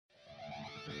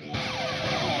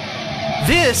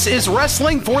This is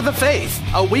Wrestling for the Faith,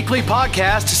 a weekly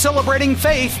podcast celebrating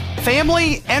faith,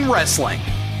 family, and wrestling.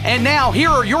 And now, here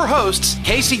are your hosts,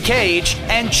 Casey Cage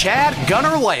and Chad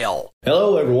Gunner Lale.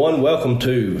 Hello, everyone. Welcome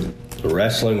to the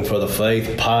Wrestling for the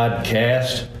Faith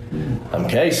podcast. I'm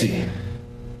Casey.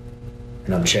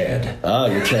 And I'm Chad. Oh,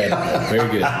 you're Chad. Very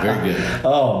good, very good.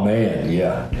 Oh, man,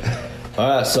 yeah.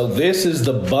 All right, so this is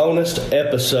the bonus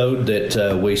episode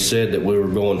that we said that we were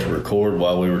going to record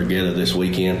while we were together this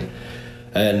weekend.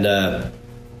 And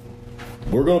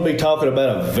we're going to be talking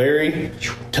about a very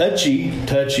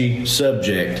touchy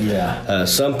subject. Yeah.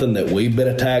 Something that we've been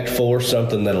attacked for,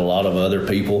 something that a lot of other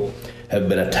people have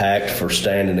been attacked for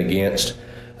standing against.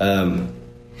 And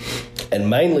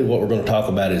mainly what we're going to talk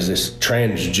about is this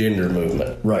transgender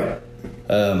movement. Right.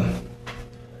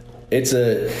 It's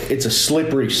a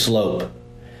slippery slope.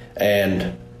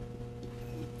 And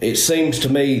it seems to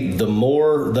me the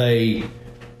more they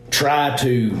try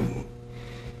to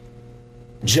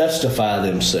justify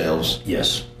themselves,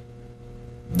 yes,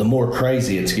 the more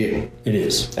crazy it's getting. It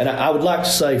is. And I would like to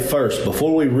say first,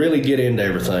 before we really get into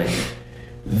everything,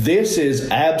 this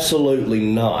is absolutely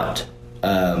not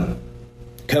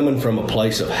coming from a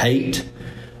place of hate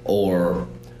or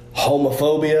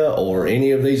homophobia or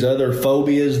any of these other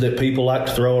phobias that people like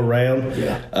to throw around.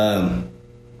 Yeah.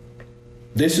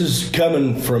 This is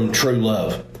coming from true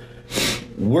love.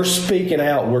 We're speaking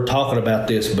out, we're talking about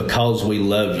this because we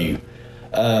love you.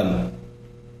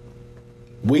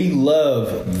 We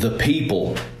love the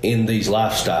people in these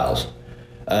lifestyles.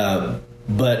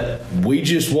 But we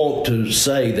just want to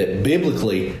say that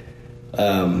biblically,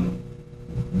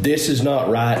 this is not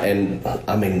right. And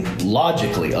I mean,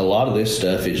 logically, a lot of this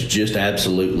stuff is just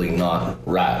absolutely not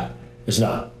right. It's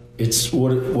not. It's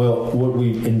what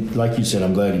we, and like you said,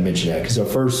 I'm glad you mentioned that, because our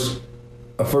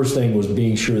first thing was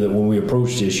being sure that when we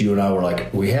approached this, you and I were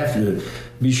like, we have to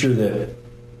be sure that,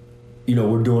 you know,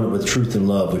 we're doing it with truth and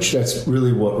love, which that's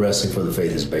really what Wrestling for the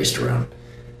Faith is based around.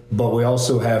 But we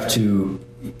also have to,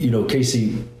 you know,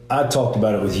 Casey, I talked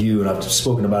about it with you, and I've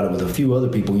spoken about it with a few other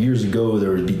people years ago.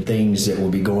 There would be things that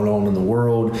would be going on in the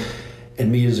world,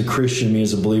 and me as a Christian, me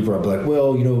as a believer, I'd be like,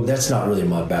 well, you know, that's not really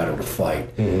my battle to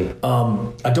fight.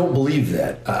 Mm-hmm. I don't believe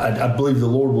that. I believe the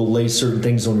Lord will lay certain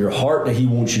things on your heart that He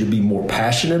wants you to be more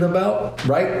passionate about,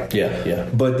 right? Yeah.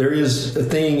 But there is a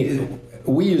thing,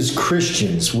 we as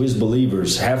Christians, we as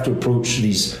believers have to approach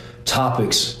these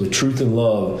topics with truth and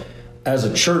love. As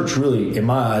a church, really, in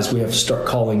my eyes, we have to start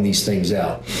calling these things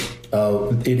out.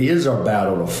 It is our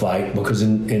battle to fight, because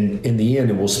in the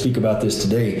end, and we'll speak about this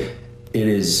today, it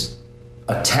is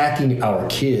attacking our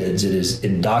kids. It is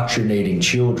indoctrinating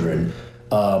children.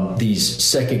 These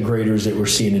second graders that we're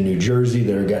seeing in New Jersey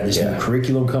that are got this new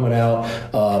curriculum coming out,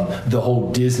 the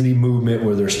whole Disney movement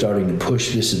where they're starting to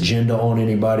push this agenda on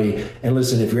anybody. And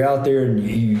listen, if you're out there and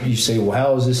you say, well,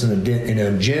 how is this an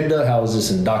agenda? How is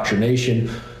this indoctrination?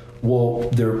 Well,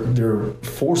 they're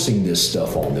forcing this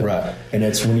stuff on them. Right. And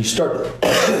it's when you start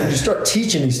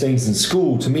teaching these things in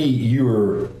school, to me,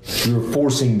 you're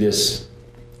forcing this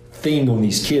thing on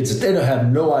these kids that they don't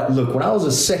have no idea. Look, when I was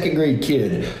a second grade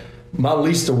kid, my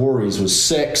least of worries was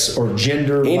sex or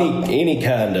gender. Any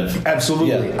kind of.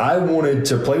 Absolutely. Yeah. I wanted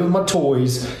to play with my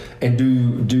toys and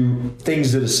do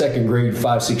things that a second grade,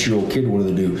 5-6-year-old kid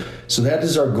wanted to do. So that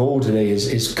is our goal today,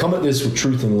 is come at this with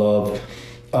truth and love,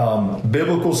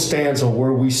 biblical stance on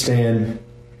where we stand,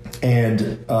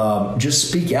 and just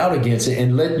speak out against it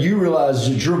and let you realize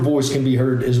that your voice can be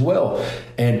heard as well,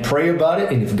 and pray about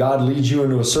it. And if God leads you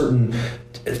into a certain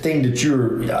thing that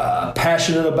you're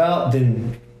passionate about,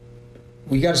 then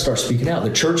we got to start speaking out.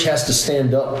 The church has to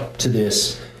stand up to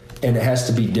this, and it has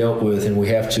to be dealt with, and we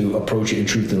have to approach it in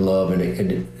truth and love,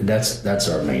 and that's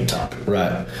our main topic.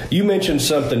 Right. You mentioned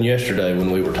something yesterday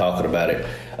when we were talking about it.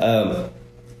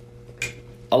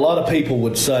 A lot of people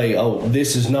would say, oh,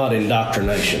 this is not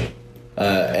indoctrination.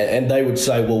 And they would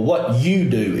say, well, what you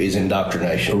do is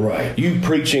indoctrination. Right. You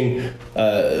preaching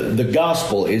the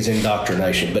gospel is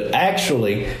indoctrination. But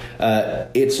actually,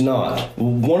 it's not.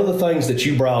 One of the things that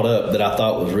you brought up that I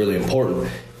thought was really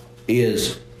important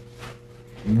is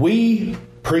we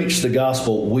preach the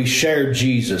gospel. We share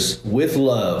Jesus with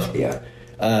love. Yeah.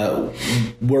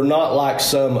 We're not like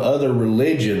some other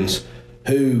religions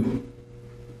who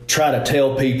try to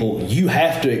tell people you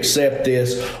have to accept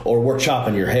this or we're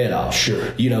chopping your head off.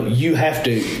 Sure. You know, you have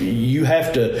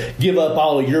to give up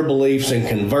all of your beliefs and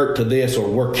convert to this or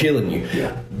we're killing you.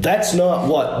 Yeah. That's not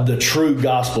what the true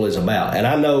gospel is about. And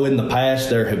I know in the past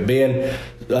there have been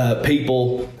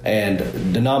people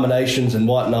and denominations and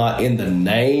whatnot in the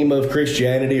name of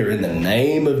Christianity or in the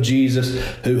name of Jesus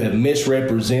who have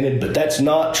misrepresented, but that's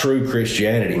not true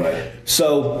Christianity. Right.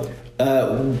 So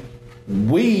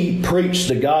we preach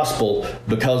the gospel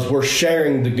because we're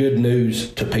sharing the good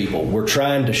news to people. We're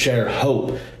trying to share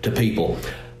hope to people.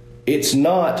 It's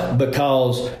not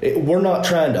because we're not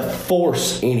trying to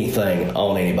force anything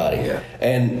on anybody. Yeah.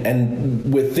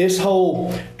 And with this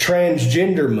whole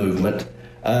transgender movement,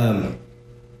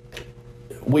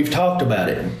 we've talked about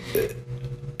it.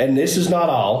 And this is not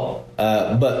all,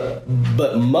 but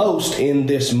most in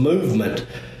this movement,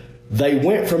 they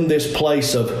went from this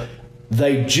place of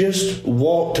they just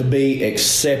want to be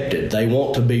accepted. They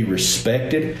want to be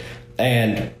respected.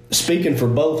 And speaking for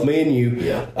both me and you,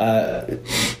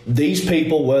 these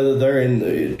people, whether they're in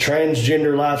the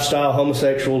transgender lifestyle,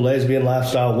 homosexual, lesbian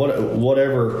lifestyle,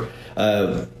 whatever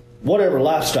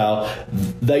lifestyle,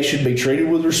 they should be treated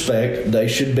with respect. They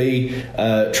should be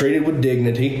treated with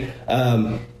dignity.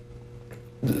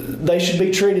 They should be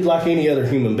treated like any other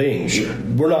human being. Sure.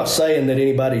 We're not saying that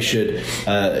anybody should,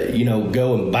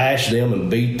 go and bash them and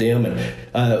beat them.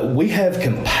 And we have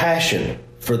compassion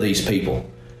for these people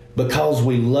because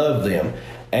we love them,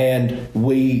 and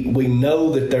we know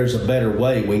that there's a better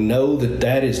way. We know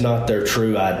that is not their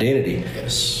true identity.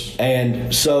 Yes.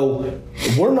 And so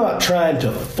we're not trying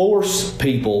to force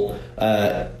people.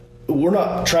 We're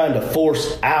not trying to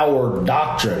force our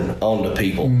doctrine onto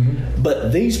people. Mm-hmm.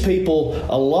 But these people,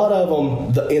 a lot of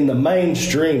them, in the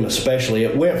mainstream especially,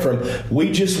 it went from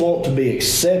we just want to be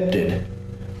accepted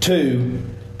to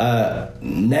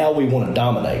now we want to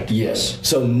dominate. Yes.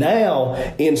 So now,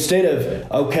 instead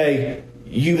of, okay,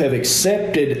 you have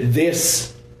accepted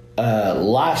this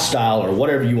lifestyle or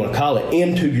whatever you want to call it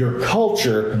into your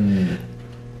culture,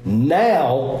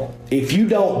 now, if you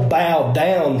don't bow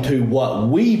down to what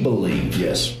we believe,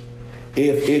 yes,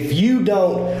 if you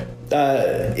don't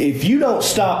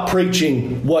stop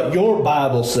preaching what your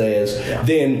Bible says,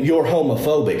 then you're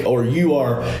homophobic, or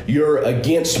you're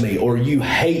against me, or you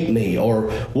hate me,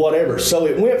 or whatever. So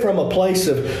it went from a place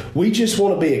of we just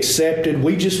want to be accepted.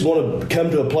 We just want to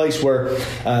come to a place where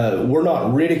we're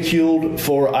not ridiculed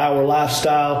for our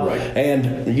lifestyle. Right.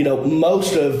 And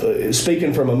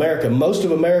speaking from America, most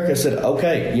of America said,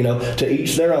 okay, to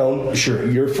each their own. Sure,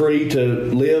 you're free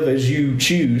to live as you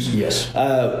choose. Yes.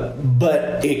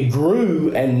 But it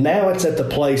grew, and now it's at the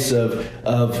place of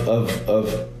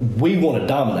we want to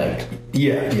dominate.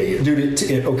 Yeah, dude.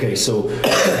 Okay, so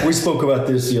we spoke about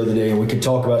this the other day, and we can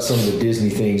talk about some of the Disney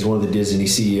things. One of the Disney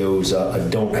CEOs, I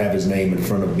don't have his name in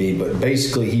front of me, but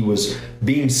basically he was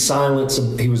being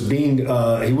silenced. He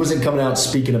wasn't coming out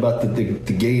speaking about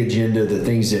the gay agenda, the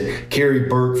things that Carrie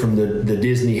Burke from the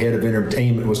Disney head of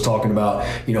entertainment was talking about.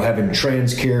 Having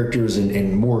trans characters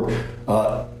and more,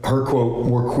 her quote,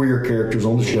 more queer characters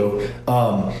on the show.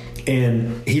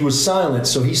 And he was silent,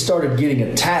 so he started getting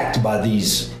attacked by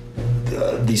these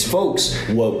folks,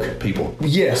 woke people.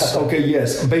 Yes. Okay.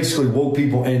 Yes. Basically woke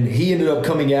people, and he ended up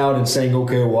coming out and saying,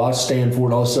 "Okay, well, I stand for it,"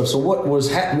 and all this stuff. So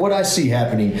what I see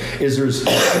happening is there's,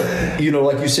 like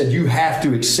you said, you have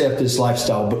to accept this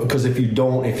lifestyle, because if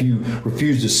you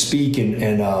refuse to speak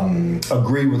and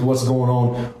agree with what's going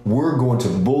on, we're going to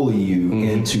bully you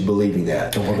into believing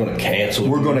that, and we're going to cancel.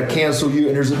 We're going to cancel you,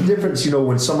 and there's a difference,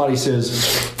 when somebody says,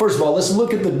 first of all, let's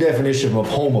look at the definition of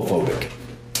homophobic.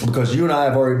 Because you and I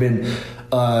have already been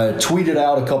tweeted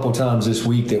out a couple times this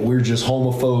week that we're just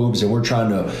homophobes and we're trying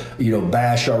to,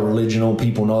 bash our religion on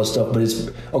people and all this stuff. But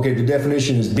it's okay. The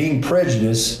definition is being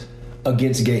prejudiced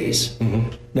against gays.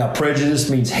 Mm-hmm. Now, prejudice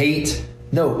means hate.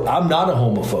 No, I'm not a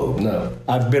homophobe. No.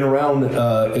 I've been around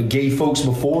gay folks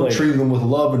before, treated them with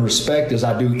love and respect as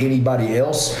I do anybody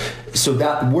else. So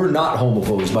that we're not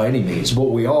homophobes by any means. What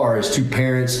we are is two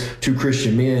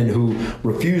Christian men who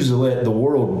refuse to let the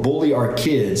world bully our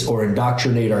kids or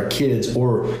indoctrinate our kids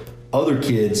or other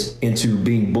kids into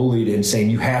being bullied and saying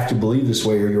you have to believe this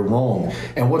way or you're wrong.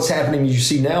 And what's happening, you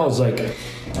see now, is like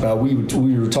we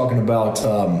were talking about.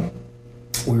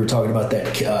 We were talking about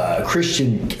that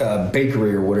Christian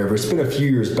bakery or whatever. It's been a few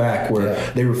years back where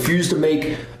they refused to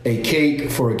make a cake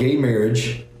for a gay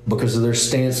marriage because of their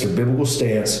stance, their biblical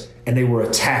stance, and they were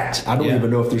attacked. I don't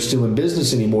even know if they're still in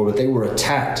business anymore, but they were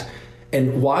attacked.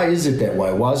 And why is it that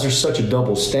way? Why is there such a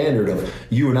double standard of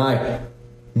you and I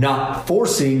not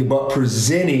forcing but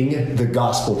presenting the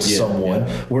gospel to someone?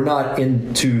 We're not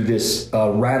into this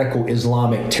radical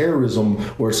Islamic terrorism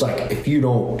where it's like, if you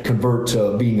don't convert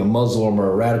to being a Muslim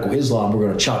or a radical Islam, we're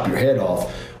going to chop your head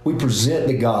off. We present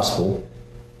the gospel,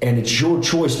 and it's your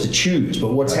choice to choose.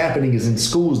 But what's happening is in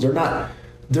schools, they're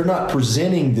not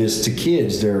presenting this to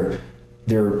kids. They're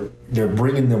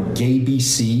bringing them gay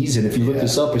ABCs, and if you look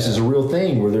this up, this is a real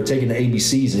thing where they're taking the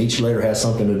ABCs, and each letter has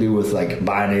something to do with like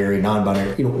binary,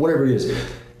 non-binary, whatever it is.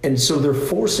 And so they're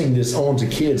forcing this onto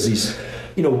kids,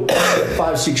 5,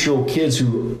 6-year-old kids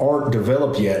who aren't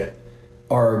developed yet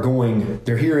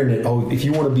they're hearing that, oh, if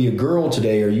you want to be a girl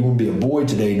today or you want to be a boy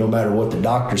today, no matter what the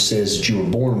doctor says that you were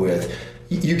born with,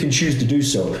 you can choose to do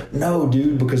so. No,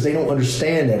 dude, because they don't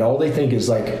understand that. All they think is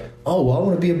like, oh, well, I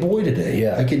want to be a boy today.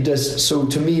 Yeah. Like it does. So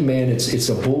to me, man, it's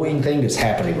a bullying thing that's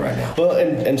happening right now. Well,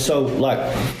 and so,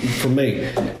 like, for me,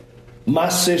 my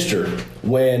sister,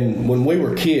 when we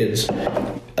were kids,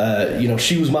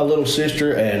 she was my little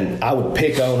sister, and I would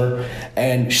pick on her,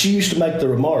 and she used to make the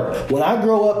remark, when I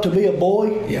grow up to be a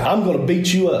boy, I'm going to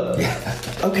beat you up.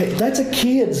 Okay, that's a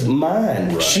kid's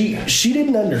mind. Right. She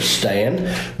didn't understand,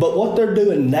 but what they're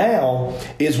doing now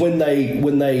is when a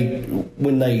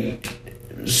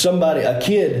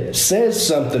kid says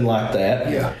something like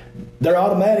that, they're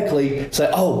automatically say,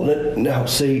 oh,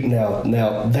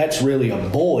 now that's really a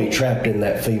boy trapped in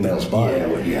that female's body.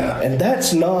 And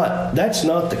that's not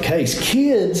the case.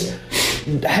 Kids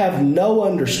have no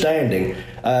understanding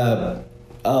of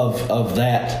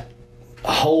that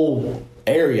whole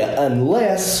area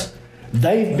unless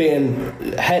they've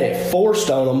had it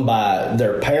forced on them by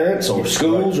their parents or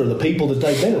schools or the people that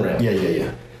they've been around.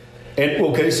 Yeah. And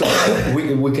okay, so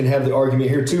we can have the argument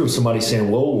here too of somebody saying,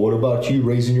 well, what about you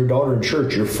raising your daughter in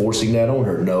church? You're forcing that on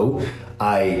her. No,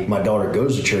 my daughter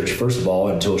goes to church, first of all,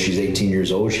 until she's 18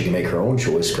 years old. She can make her own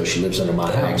choice because she lives under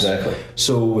my house. Exactly.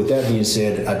 So with that being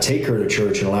said, I take her to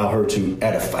church and allow her to,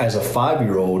 as a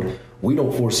 5-year-old, we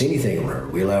don't force anything on her.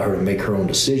 We allow her to make her own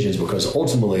decisions because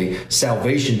ultimately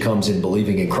salvation comes in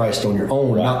believing in Christ on your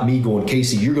own, not me going,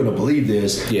 Casey, you're going to believe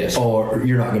this or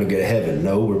you're not going to get to heaven.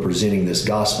 No, we're presenting this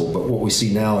gospel. But what we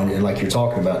see now, and like you're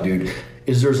talking about, dude,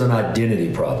 is there's an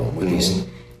identity problem with these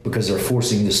because they're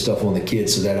forcing this stuff on the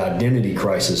kids. So that identity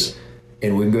crisis,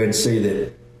 and we can go ahead and say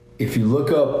that if you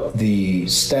look up the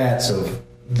stats of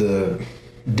the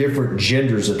different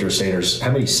genders that they're saying, there's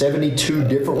how many, 72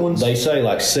 different ones? They say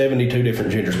like 72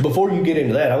 different genders. Before you get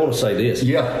into that, I want to say this.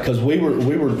 Yeah. Because we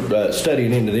were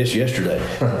studying into this yesterday.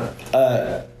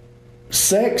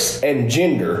 Sex and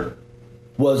gender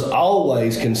was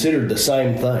always considered the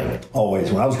same thing.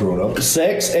 Always, when I was growing up.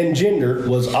 Sex and gender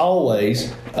was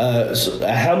always,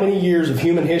 how many years of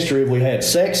human history have we had?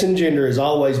 Sex and gender has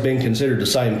always been considered the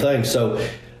same thing. So,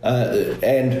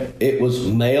 and it was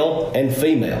male and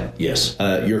female. Yes.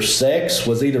 Your sex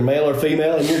was either male or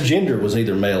female, and your gender was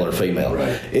either male or female.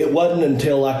 Right. It wasn't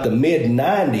until like the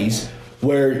mid-90s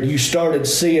where you started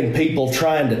seeing people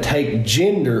trying to take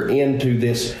gender into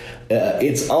this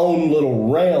its own little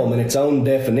realm and its own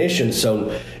definition.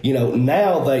 So,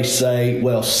 now they say,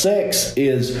 well, sex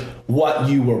is what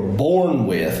you were born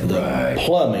with, the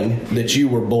plumbing that you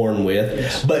were born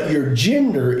with, but your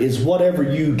gender is whatever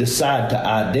you decide to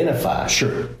identify.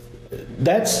 Sure.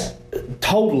 That's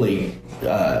totally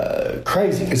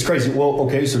crazy. It's crazy. Well,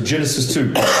 okay, so Genesis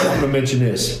 2. I'm going to mention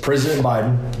this. President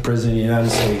Biden, President of the United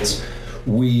States,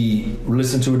 we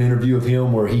listened to an interview of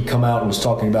him where he come out and was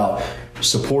talking about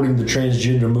supporting the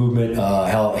transgender movement,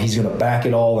 how he's going to back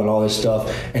it all and all this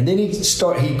stuff. And then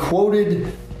he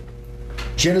quoted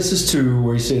Genesis 2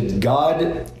 where he said,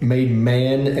 God made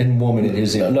man and woman in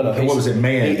his image. No. What was it?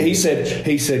 Man. He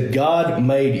said God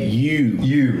made you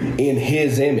in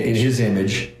his image. In his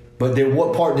image. But then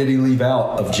what part did he leave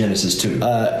out of Genesis 2?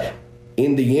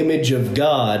 In the image of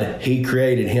God, he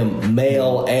created him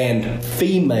male and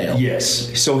female.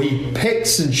 Yes. So he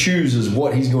picks and chooses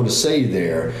what he's going to say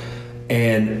there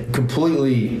and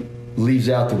completely leaves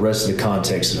out the rest of the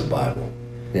context of the Bible.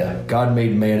 Yeah. God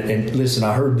made man. And listen,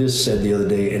 I heard this said the other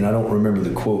day, and I don't remember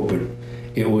the quote, but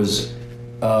it was,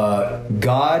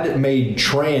 God made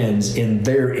trans in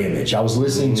their image. I was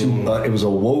listening to, it was a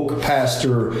woke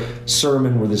pastor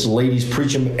sermon where this lady's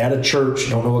preaching at a church.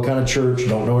 Don't know what kind of church,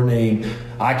 don't know her name.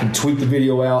 I can tweet the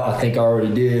video out. I think I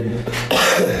already did.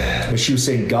 But she was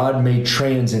saying God made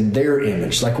trans in their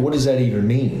image. Like, what does that even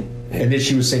mean? And then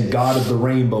she was saying God of the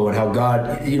rainbow and how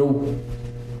God,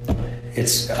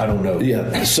 it's, I don't know.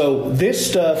 Yeah. So this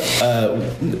stuff,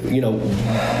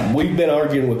 we've been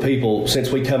arguing with people since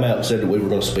we come out and said that we were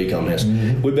going to speak on this.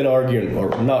 Mm-hmm. We've been arguing,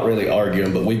 or not really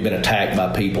arguing, but we've been attacked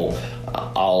by people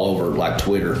all over, like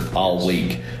Twitter, all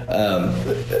week,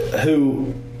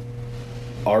 who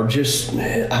are just,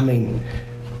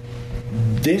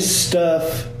 this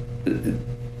stuff,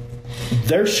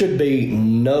 there should be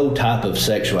no type of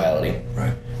sexuality.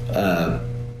 Right.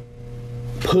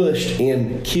 Pushed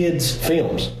in kids'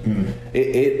 films. Mm-hmm.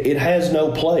 It has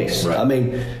no place. Right.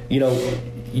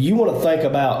 You want to think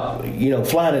about,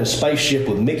 flying in a spaceship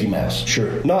with Mickey Mouse.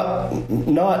 Sure. Not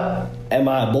am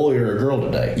I a boy or a girl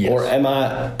today? Yes. Or am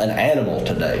I an animal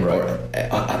today?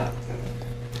 Right. Or,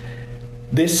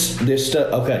 this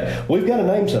stuff. Okay, we've got to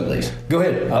name some of these. Go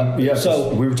ahead. Yeah.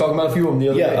 So we were talking about a few of them the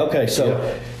other day. Yeah. Okay.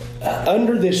 So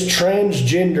under this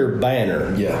transgender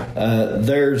banner,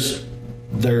 there's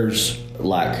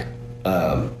like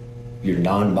you're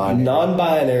non-binary.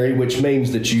 Non-binary, which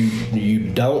means that you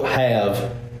don't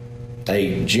have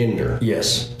a gender.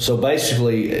 Yes. So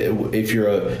basically, if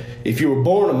you were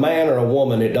born a man or a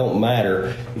woman, it don't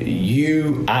matter.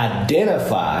 You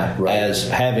identify as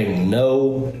having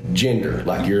no gender,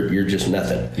 like you're just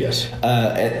nothing. Yes.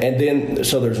 And then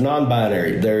so there's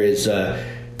non-binary. There's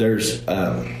there's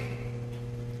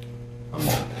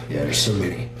so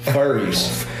many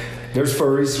furries. There's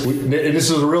furries, and this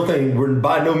is a real thing. We're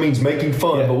by no means making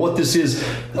fun, but what this is,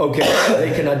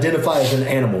 they can identify as an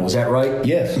animal. Is that right?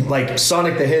 Yes. Like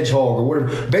Sonic the Hedgehog or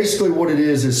whatever. Basically, what it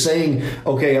is saying,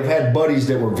 okay, I've had buddies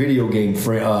that were video game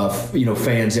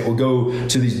fans that would go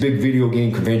to these big video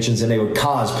game conventions and they would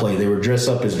cosplay. They would dress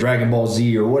up as Dragon Ball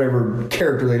Z or whatever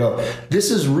character they know.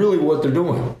 This is really what they're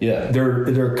doing. Yeah.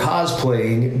 They're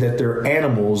cosplaying that they're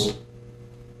animals.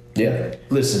 Yeah.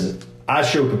 Listen, I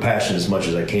show compassion as much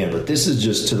as I can, but this is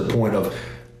just to the point of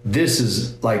this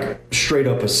is like straight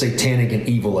up a satanic and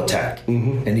evil attack.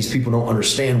 Mm-hmm. And these people don't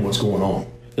understand what's going on.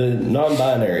 The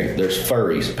non-binary, there's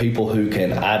furries, people who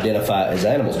can identify as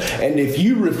animals. And if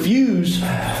you refuse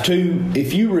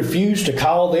to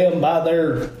call them by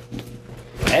their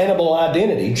animal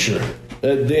identity, sure,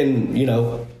 then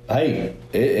hey,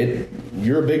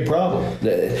 you're a big problem.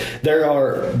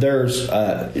 There's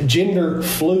gender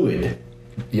fluid.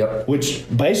 Yep. Which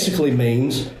basically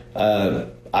means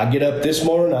I get up this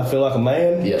morning, I feel like a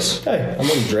man. Yes. Hey, I'm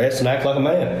going to dress and act like a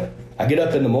man. I get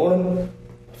up in the morning,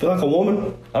 I feel like a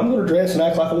woman. I'm going to dress and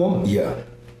act like a woman. Yeah.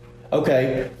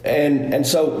 Okay. And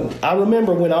so I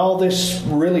remember when all this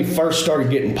really first started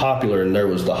getting popular, and there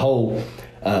was the whole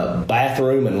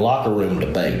bathroom and locker room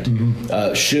debate.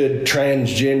 Mm-hmm. Should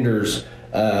transgenders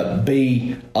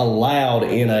be allowed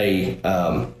in a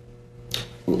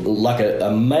like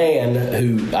a man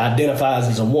who identifies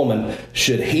as a woman,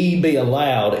 should he be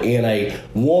allowed in a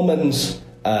woman's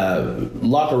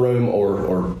locker room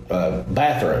or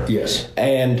bathroom? Yes.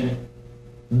 And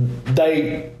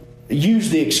they use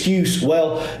the excuse,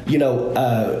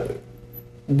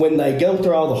 when they go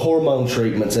through all the hormone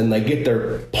treatments and they get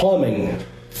their plumbing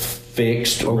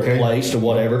fixed or replaced or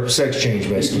whatever. Sex change,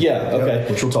 basically. Yeah, okay. Yep,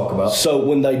 which we'll talk about. So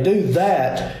when they do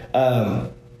that,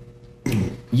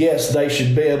 yes, they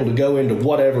should be able to go into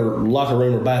whatever locker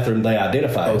room or bathroom they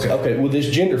identify as. Okay, with this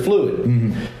gender fluid.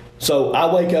 Mm-hmm. So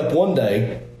I wake up one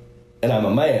day and I'm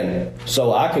a man,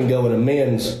 so I can go in a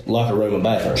men's locker room and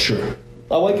bathroom. Sure.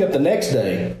 I wake up the next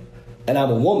day and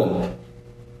I'm a woman.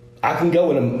 I can go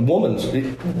in a woman's.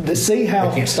 See how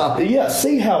I can't stop it. Yeah,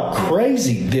 see how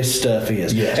crazy this stuff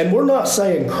is. Yes. And we're not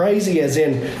saying crazy as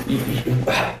in.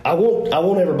 I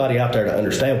want everybody out there to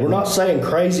understand. We're not saying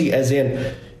crazy as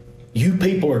in you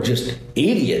people are just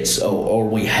idiots or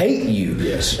we hate you.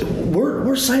 Yes.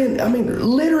 We're saying. I mean,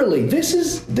 literally, this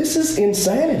is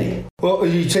insanity. Well,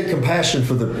 you take compassion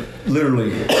for the.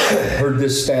 Literally, heard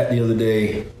this stat the other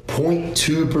day.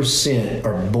 0.2%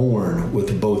 are born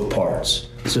with both parts.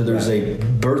 So there's a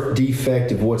birth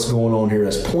defect of what's going on here.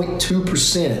 That's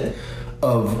 0.2%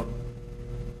 of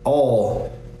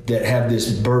all that have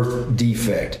this birth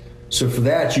defect. So for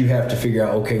that, you have to figure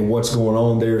out, okay, what's going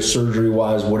on there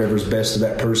surgery-wise, whatever's best to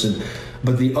that person.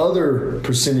 But the other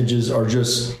percentages are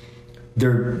just,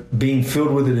 they're being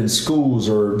filled with it in schools,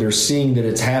 or they're seeing that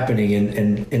it's happening,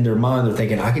 and in their mind they're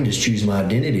thinking, I can just choose my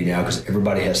identity now because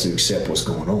everybody has to accept what's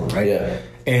going on, right? Yeah.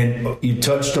 And you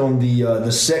touched on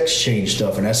the sex change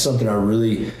stuff, and that's something I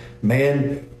really,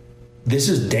 man, this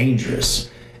is dangerous.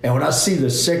 And when I see the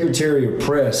Secretary of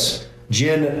Press,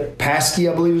 Jen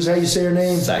Psaki, I believe is how you say her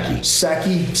name.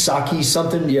 Psaki,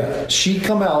 something. Yeah, she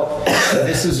come out.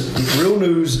 This is real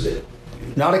news,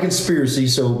 not a conspiracy.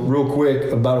 So real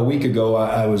quick, about a week ago,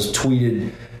 I was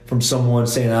tweeted from someone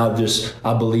saying,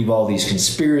 I believe all these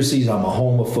conspiracies. I'm a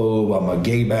homophobe. I'm a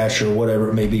gay basher, whatever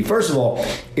it may be. First of all,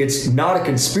 it's not a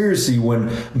conspiracy when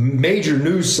major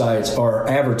news sites are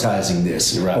advertising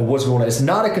this. Right. Or what's going on. It's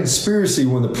not a conspiracy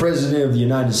when the President of the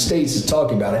United States is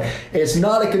talking about it. It's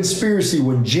not a conspiracy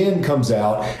when Jen comes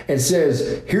out and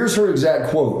says, here's her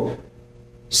exact quote,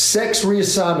 sex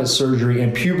reassignment surgery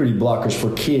and puberty blockers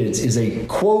for kids is a,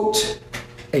 quote,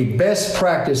 a best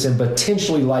practice and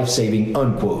potentially life-saving,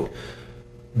 unquote.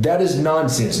 That is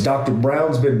nonsense. Dr.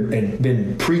 Brown's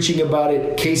been preaching about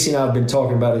it. Casey and I have been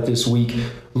talking about it this week.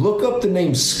 Look up the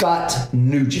name Scott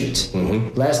Nugent.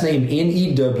 Mm-hmm. Last name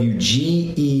Newgent.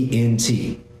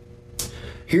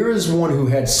 Here is one who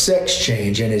had sex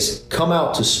change and has come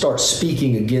out to start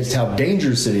speaking against how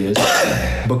dangerous it is,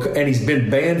 and he's been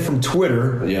banned from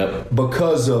Twitter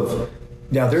because of.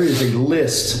 Now, there is a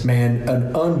list, man,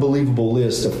 an unbelievable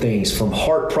list of things, from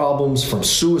heart problems, from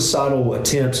suicidal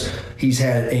attempts. He's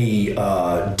had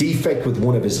a defect with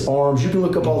one of his arms. You can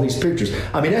look up all these pictures.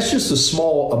 I mean, that's just a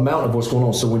small amount of what's going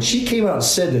on. So when she came out and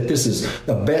said that this is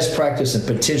the best practice and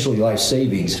potentially life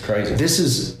savings, it's crazy. This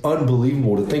is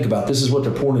unbelievable to think about. This is what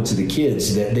they're pointing to the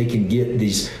kids, that they can get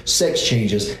these sex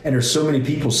changes. And there's so many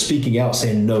people speaking out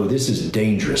saying, no, this is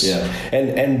dangerous. Yeah.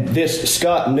 And this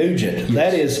Scott Nugent,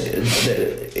 that is,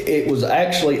 it was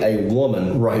actually a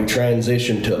woman who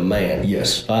transitioned to a man.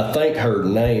 Yes. I think her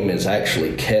name is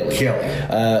actually Kelly.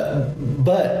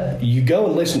 But you go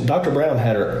and listen. Dr. Brown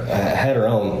had her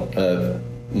on a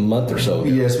month or so ago.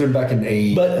 Yeah, it's been back in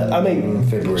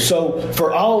February. So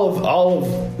for all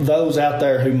of those out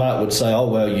there who would say, "Oh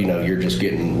well, you're just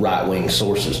getting right wing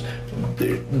sources,"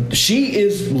 she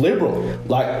is liberal.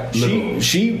 Like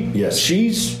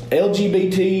she's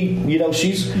LGBT.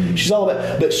 She's all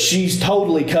that, but she's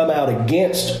totally come out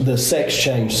against the sex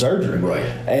change surgery. Right.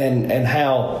 And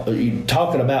how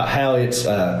talking about how it's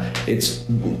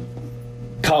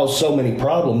caused so many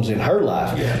problems in her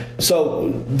life. Yeah. So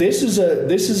this is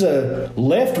a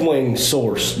left wing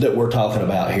source that we're talking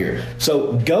about here.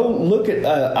 So go look at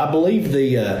I believe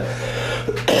the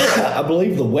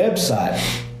website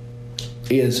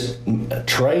is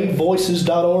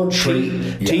trevoices.org.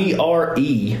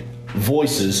 TRE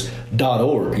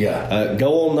voices.org. Yeah.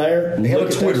 Go on there. They have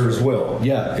a Twitter as well.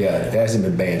 Yeah. Yeah, it hasn't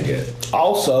been banned yet.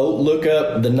 Also, look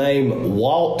up the name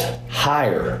Walt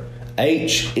Heyer. Heyer.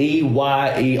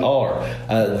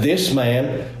 This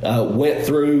man went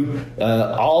through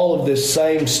all of this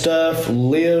same stuff,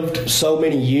 lived so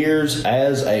many years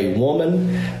as a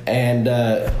woman, and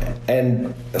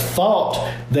thought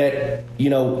that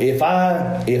if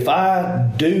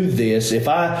I do this, if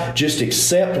I just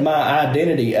accept my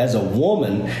identity as a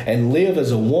woman and live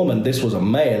as a woman, this was a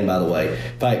man, by the way.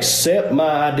 If I accept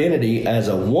my identity as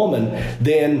a woman,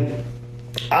 then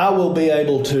I will be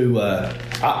able to.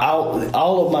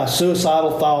 All of my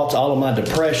suicidal thoughts, all of my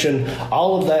depression,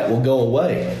 all of that will go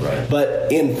away. Right.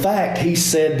 But in fact, he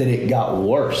said that it got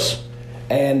worse,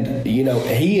 and he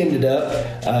ended up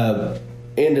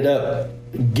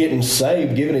getting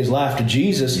saved, giving his life to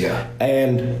Jesus. Yeah.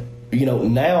 And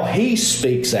now he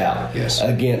speaks out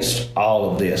against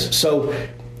all of this. So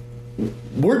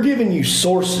we're giving you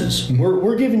sources.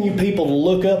 We're giving you people to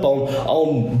look up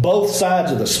on both sides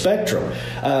of the spectrum.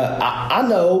 I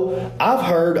know I've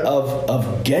heard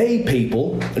of gay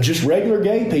people, just regular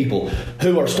gay people,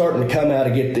 who are starting to come out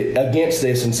against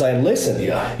this and saying, listen,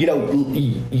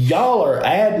 y'all are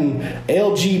adding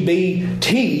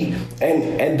LGBT,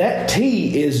 and that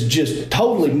T is just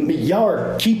totally,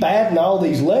 y'all keep adding all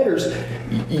these letters.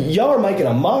 Y'all are making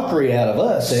a mockery out of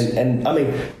us, and I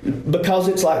mean, because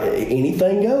it's like anything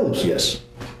goes. Yes,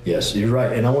 you're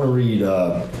right. And I want to read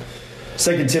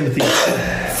 2 Timothy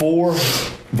 4,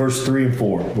 verse 3 and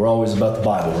 4. We're always about the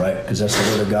Bible, right? Because that's the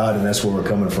Word of God, and that's where we're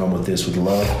coming from with this, with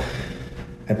love.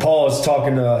 And Paul is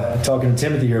talking to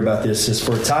Timothy here about this. It says,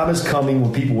 "For a time is coming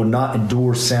when people will not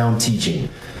endure sound teaching,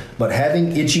 but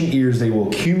having itching ears, they will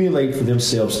accumulate for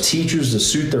themselves teachers to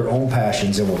suit their own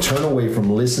passions, and will turn away from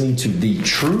listening to the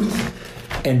truth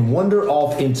and wander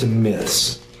off into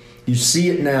myths." You see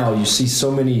it now. You see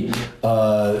so many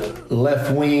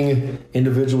left-wing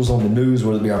individuals on the news,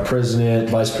 whether it be our president,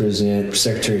 vice president,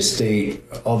 secretary of state,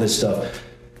 all this stuff.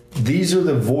 These are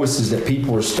the voices that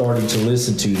people are starting to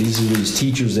listen to. These are these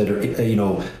teachers that are,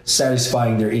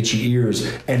 satisfying their itchy ears.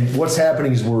 And what's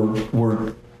happening is we're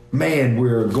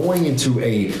going into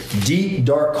a deep,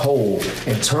 dark hole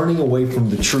and turning away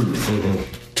from the truth. Mm-hmm.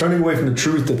 Turning away from the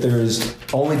truth that there is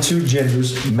only two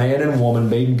genders, man and woman,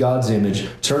 made in God's image.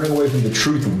 Turning away from the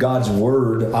truth of God's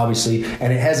word, obviously,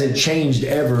 and it hasn't changed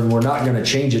ever, and we're not going to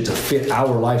change it to fit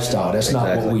our lifestyle. That's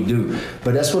not what we do.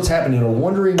 But that's what's happening. They're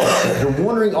wandering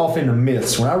off into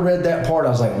myths. When I read that part, I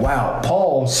was like, wow,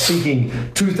 Paul speaking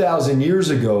 2,000 years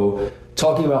ago,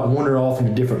 talking about wandering off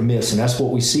into different myths. And that's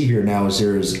what we see here now is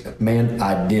there is man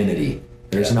identity.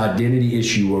 There's an identity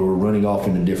issue where we're running off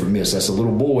into different myths. That's a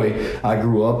little boy. I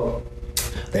grew up.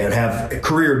 They would have a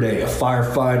career day, a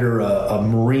firefighter, a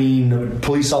Marine, a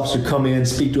police officer come in,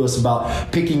 speak to us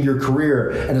about picking your career.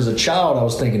 And as a child, I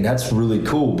was thinking, that's really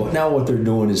cool. But now what they're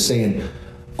doing is saying,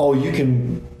 oh, you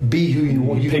can be who you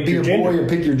want. You can be a boy or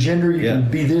pick your gender. You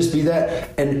can be this, be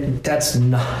that. And that's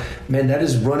not, man, that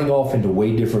is running off into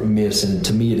way different myths. And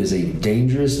to me, it is a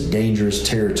dangerous, dangerous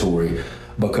territory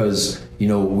because,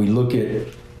 we look at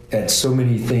at so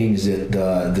many things that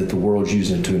the world's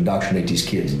using to indoctrinate these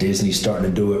kids. Disney's starting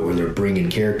to do it, where they're bringing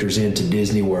characters into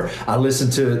Disney. Where I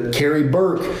listened to Carrie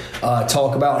Burke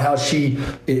talk about how she's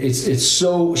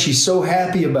so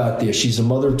happy about this. She's a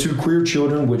mother of 2 queer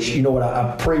children, which, you know what,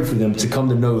 I pray for them to come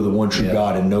to know the one true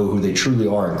God and know who they truly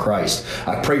are in Christ.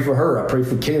 I pray for her. I pray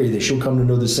for Carrie that she'll come to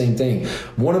know the same thing.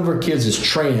 One of her kids is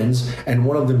trans, and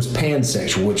one of them's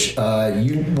pansexual. Which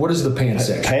what is the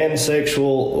pansexual?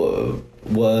 Pansexual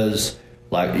was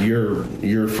like you're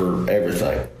for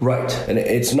everything, right? And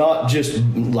it's not just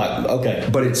like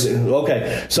but it's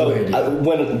okay. So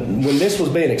when this was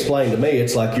being explained to me,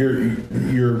 it's like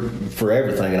you're for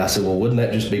everything, and I said, well, wouldn't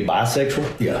that just be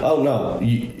bisexual? Yeah. Oh no,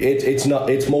 it's not.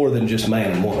 It's more than just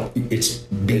man and woman. It's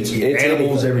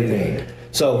animals, everything.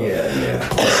 So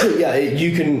yeah,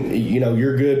 you can,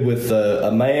 you're good with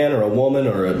a man or a woman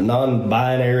or a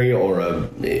non-binary or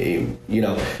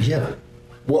Yeah.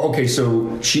 Well, okay,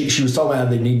 so she was talking about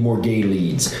how they need more gay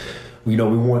leads. We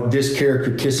want this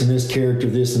character kissing this character,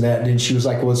 this and that. And then she was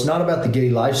like, well, it's not about the gay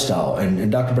lifestyle.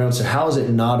 And Dr. Brown said, how is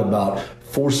it not about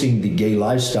forcing the gay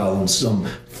lifestyle on some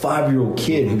 5-year-old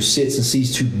kid who sits and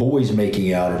sees 2 boys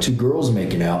making out or 2 girls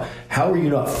making out? How are you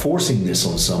not forcing this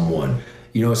on someone?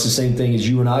 It's the same thing as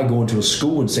you and I going to a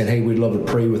school and saying, hey, we'd love to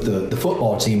pray with the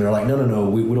football team. And they're like, no,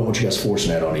 we don't want you guys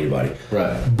forcing that on anybody.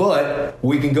 Right. But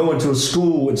we can go into a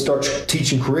school and start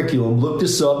teaching curriculum. Look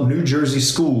this up. New Jersey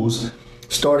schools,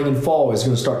 starting in fall, is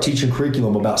going to start teaching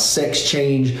curriculum about sex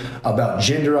change, about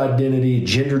gender identity,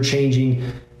 gender changing.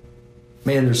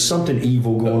 Man, there's something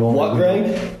evil going on. What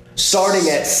grade? Starting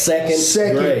at second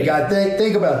grade. God,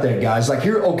 think about that, guys. Like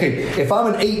if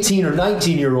I'm an 18 or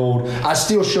 19-year-old, I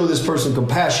still show this person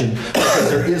compassion because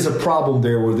there is a problem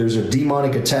there where there's a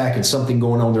demonic attack and something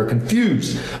going on. They're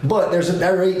confused. But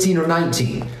they're 18 or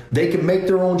 19. They can make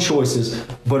their own choices.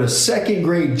 But a second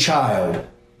grade child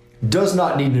does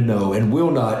not need to know and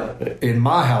will not, in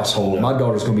my household, my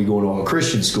daughter's going to be going to a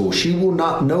Christian school. She will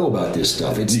not know about this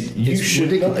stuff. It's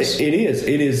ridiculous. It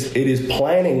is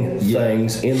planting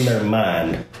things in their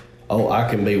mind. Oh, I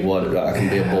can be a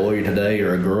boy today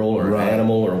or a girl or an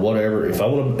animal or whatever. If I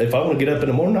want to get up in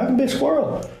the morning, I can be a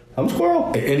squirrel. I'm a squirrel.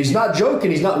 And he's not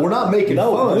joking. We're not making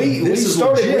fun. We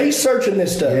started researching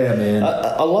this stuff. Yeah, man.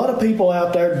 A lot of people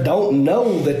out there don't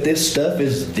know that this stuff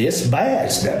is this bad.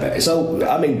 It's that bad. So,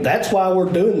 I mean, that's why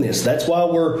we're doing this. That's why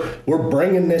we're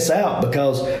bringing this out,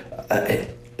 because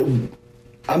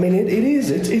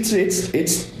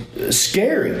it's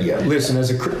scary. Yeah.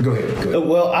 Listen, go ahead.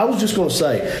 Well, I was just going to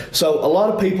say, so a lot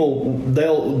of people,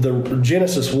 the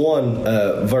Genesis 1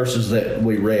 verses that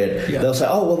we read, they'll say,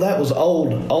 oh, well, that was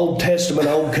Old Testament,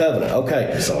 Old Covenant.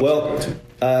 Okay. Well,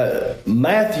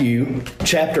 Matthew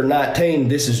chapter 19,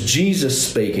 this is Jesus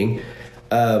speaking.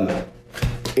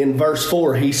 In verse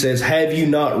 4, he says, have you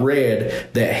not read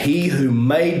that he who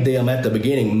made them at the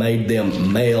beginning made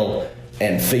them male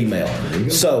and female?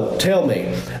 So tell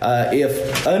me,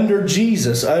 if under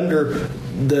Jesus, under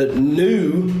the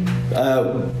new,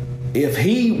 if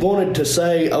he wanted to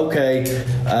say, okay,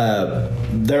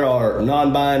 there are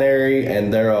non-binary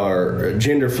and there are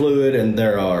gender fluid and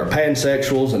there are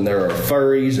pansexuals and there are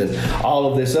furries and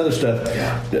all of this other stuff,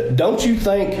 don't you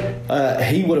think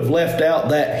he would have left out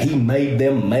that he made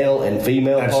them male and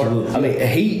female? Absolutely. I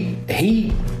mean,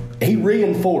 he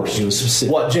reinforced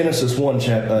what Genesis 1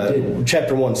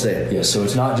 chapter 1 said. Yeah, so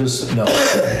it's not just,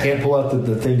 I can't pull out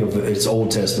the thing of it's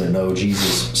Old Testament. No,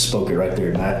 Jesus spoke it right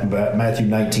there. Matthew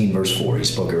 19, verse 4, he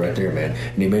spoke it right there, man.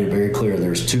 And he made it very clear.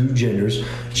 There's 2 genders,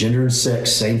 gender and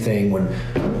sex, same thing.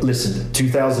 Listen,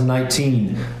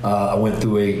 2019, I went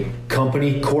through a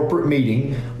company corporate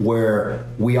meeting where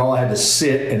we all had to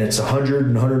sit, and it's 100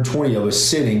 and 120 of us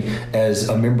sitting as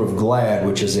a member of GLAAD,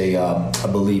 which is I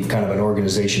believe, kind of an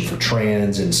organization for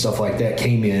trans and stuff like that,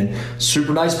 came in.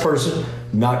 Super nice person,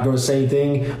 not going to say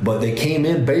anything, but they came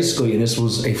in basically, and this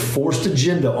was a forced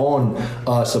agenda on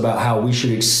us about how we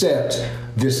should accept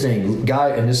this thing. Guy,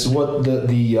 and this is what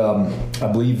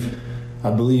I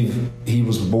believe he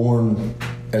was born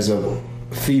as a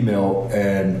female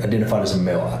and identified as a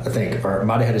male, I think, or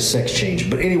might have had a sex change.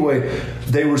 But anyway,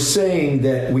 they were saying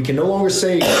that we can no longer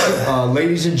say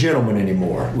ladies and gentlemen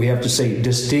anymore. We have to say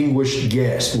distinguished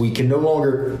guest. We can no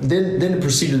longer. Then it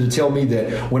proceeded to tell me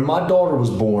that when my daughter was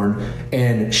born,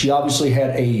 and she obviously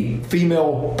had a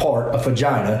female part, a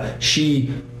vagina,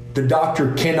 the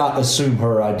doctor cannot assume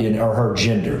her identity or her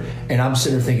gender. And I'm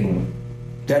sitting there thinking,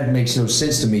 that makes no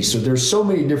sense to me. So there's so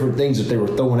many different things that they were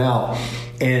throwing out.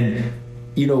 And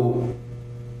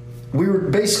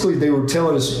they were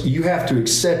telling us, you have to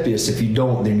accept this. If you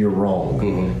don't, then you're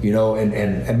wrong. You know,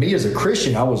 and me as a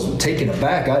Christian, I was taken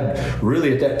aback. I'd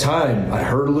really, at that time, I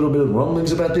heard a little bit of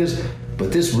rumblings about this,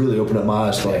 but this really opened up my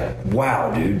eyes. Like,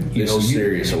 wow, dude, It's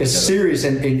serious. It's serious,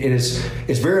 and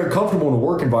it's very uncomfortable in a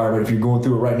work environment. If you're going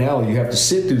through it right now, you have to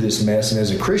sit through this mess. And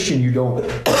as a Christian,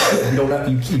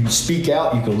 you speak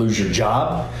out, you can lose your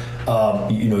job.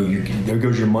 There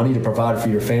goes your money to provide for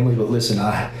your family. But listen,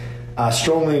 I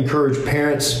strongly encourage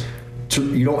parents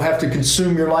you don't have to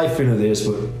consume your life into this,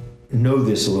 but know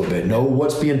this a little bit. Know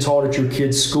what's being taught at your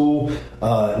kids' school.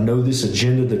 Know this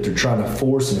agenda that they're trying to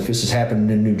force. And if this is happening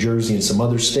in New Jersey and some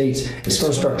other states, it's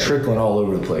going to start trickling all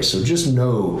over the place. So just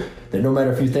know that no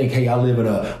matter if you think, hey, I live in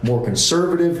a more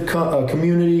conservative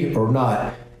community or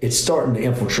not, it's starting to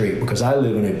infiltrate, because I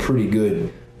live in a pretty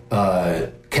good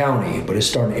county, but it's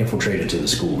starting to infiltrate into the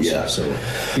schools. Yeah. So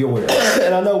be aware.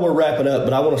 And I know we're wrapping up,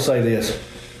 but I want to say this.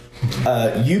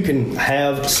 You can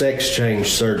have sex change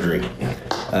surgery.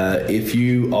 If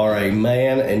you are a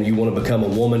man and you want to become a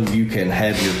woman, you can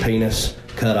have your penis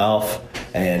cut off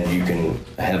and you can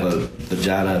have a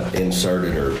vagina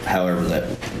inserted, or however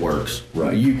that works.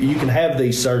 Right. You can have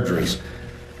these surgeries.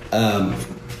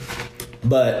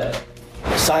 But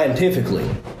scientifically,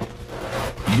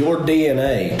 your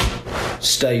DNA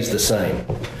stays the same.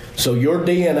 So your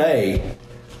DNA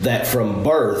that from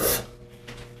birth,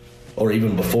 or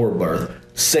even before birth,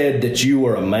 said that you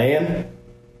were a man,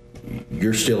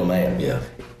 you're still a man. Yeah.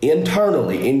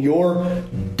 Internally, in your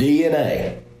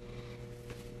DNA,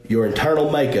 your internal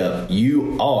makeup,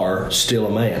 you are still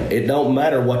a man. It don't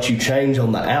matter what you change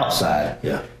on the outside.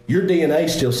 Yeah. Your DNA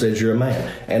still says you're a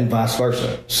man, and vice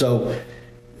versa. So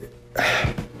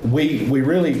we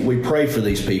pray for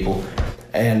these people,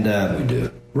 and We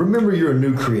do. Remember, you're a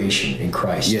new creation in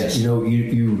Christ. Yes. You know,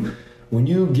 you when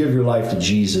you give your life to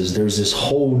Jesus, there's this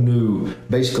whole new,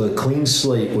 basically a clean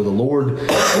slate, where the Lord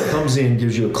comes in,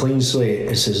 gives you a clean slate,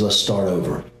 and says, let's start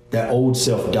over. That old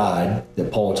self died,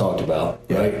 that Paul talked about,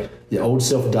 right? The old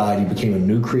self died. You became a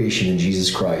new creation in Jesus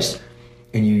Christ.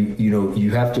 And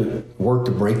you have to work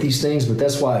to break these things. But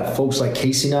that's why folks like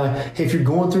Casey and I, hey, if you're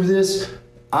going through this,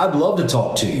 I'd love to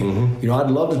talk to you. Mm-hmm. You know, I'd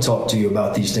love to talk to you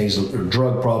about these things, or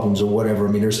drug problems or whatever.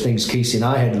 I mean, there's things Casey and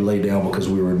I had to lay down because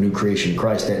we were a new creation in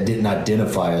Christ that didn't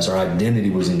identify us. Our identity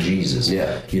was in Jesus.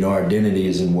 Yeah. You know, our identity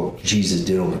is in what Jesus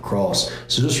did on the cross.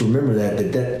 So just remember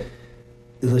that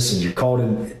listen, you're called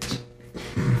in.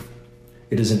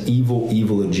 It is an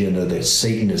evil agenda that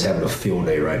Satan is having a field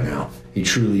day right now. He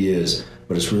truly is.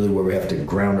 But it's really where we have to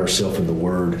ground ourselves in the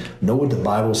Word, know what the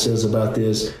Bible says about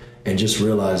this, and just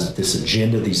realize that this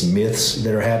agenda, these myths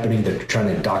that are happening, that they're trying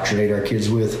to indoctrinate our kids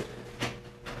with,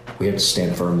 we have to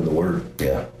stand firm in the Word.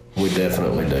 Yeah, we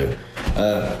definitely do.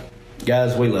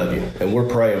 Guys, we love you, and we're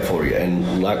praying for you.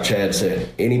 And like Chad said,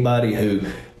 anybody who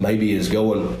maybe is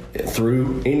going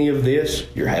through any of this,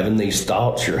 you're having these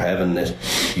thoughts, you're having this,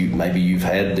 maybe you've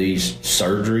had these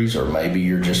surgeries, or maybe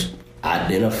you're just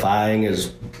identifying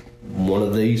as one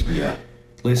of these. Yeah.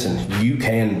 Listen, you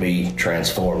can be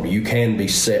transformed. You can be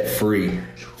set free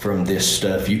from this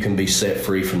stuff. You can be set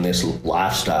free from this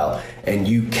lifestyle, and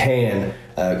you can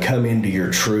come into your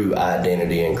true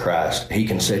identity in Christ. He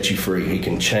can set you free. He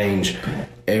can change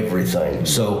everything.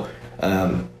 So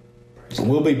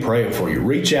we'll be praying for you.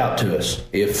 Reach out to us.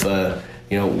 If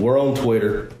we're on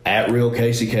Twitter at Real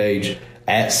Casey Cage,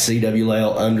 at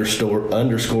CWL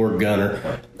 _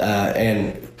 Gunner,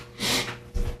 and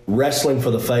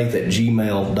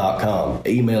wrestlingforthefaith@gmail.com.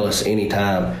 Email us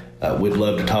anytime. We'd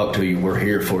love to talk to you. We're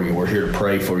here for you. We're here to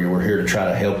pray for you. We're here to try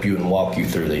to help you and walk you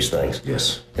through these things.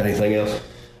 Yes. Got anything else?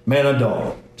 Man, I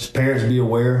don't. Just parents, be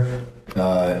aware.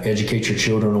 Educate your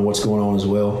children on what's going on as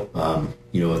well.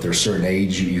 If they're a certain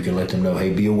age, you can let them know,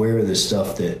 hey, be aware of this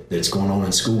stuff that's going on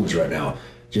in schools right now.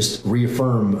 Just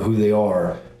reaffirm who they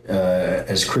are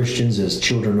as Christians, as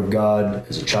children of God,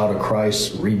 as a child of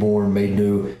Christ, reborn, made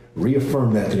new.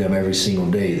 Reaffirm that to them every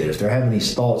single day, that if they're having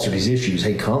these thoughts or these issues,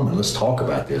 hey, come and let's talk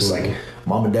about this. Mm-hmm. Like,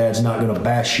 mom and dad's not going to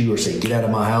bash you or say, get out of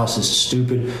my house, this is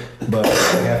stupid. But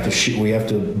we have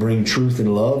to bring truth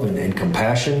and love and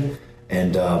compassion.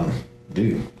 And,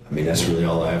 that's really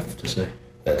all I have to say.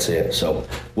 That's it. So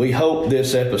we hope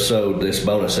this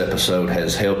bonus episode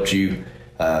has helped you.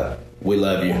 We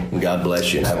love you, and God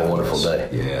bless you, and have a wonderful day.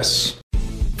 Yes.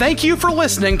 Thank you for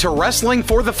listening to Wrestling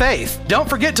for the Faith. Don't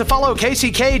forget to follow Casey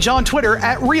Cage on Twitter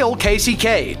at Real Casey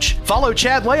Cage. Follow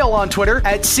Chad Lale on Twitter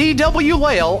at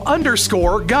CWLale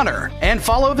 _ Gunner. And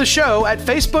follow the show at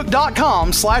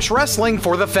Facebook.com/Wrestling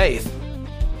for the Faith.